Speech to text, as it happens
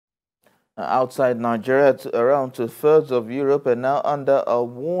Outside Nigeria, around two-thirds of Europe are now under a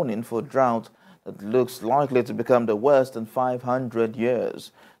warning for drought that looks likely to become the worst in 500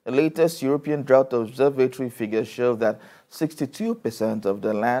 years. The latest European Drought Observatory figures show that 62% of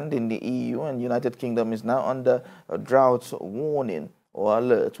the land in the EU and United Kingdom is now under a drought warning or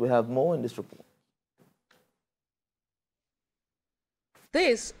alert. We have more in this report.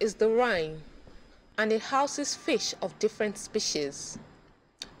 This is the Rhine, and it houses fish of different species.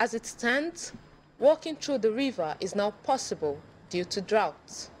 As it stands, walking through the river is now possible due to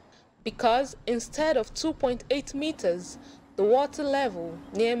drought, because instead of 2.8 meters, the water level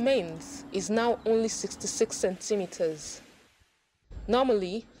near Mainz is now only 66 centimeters.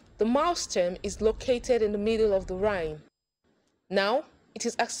 Normally, the Maelstrom is located in the middle of the Rhine. Now, it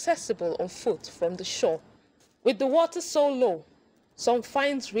is accessible on foot from the shore. With the water so low, some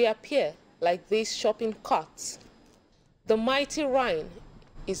finds reappear like these shopping carts. The mighty Rhine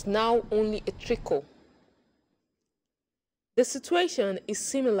is now only a trickle. The situation is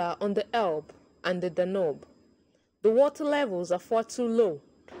similar on the Elbe and the Danube. The water levels are far too low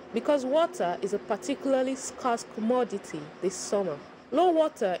because water is a particularly scarce commodity this summer. Low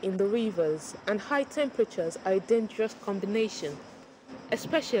water in the rivers and high temperatures are a dangerous combination,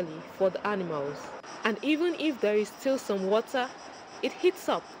 especially for the animals. And even if there is still some water, it heats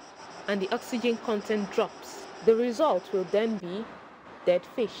up and the oxygen content drops. The result will then be dead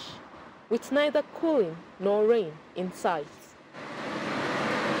fish, with neither cooling nor rain in sight.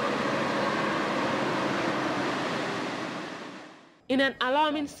 In an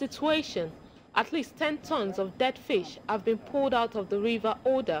alarming situation, at least 10 tons of dead fish have been pulled out of the river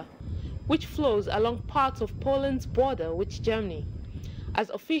Oder, which flows along parts of Poland's border with Germany, as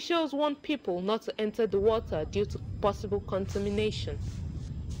officials warn people not to enter the water due to possible contamination.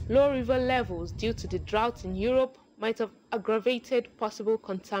 Low river levels due to the drought in Europe might have aggravated possible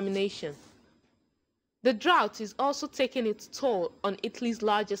contamination. The drought is also taking its toll on Italy's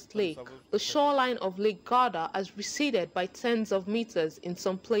largest lake. The shoreline of Lake Garda has receded by tens of meters in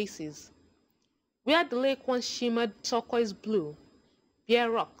some places. Where the lake once shimmered turquoise blue, bare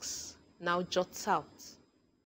rocks now jut out.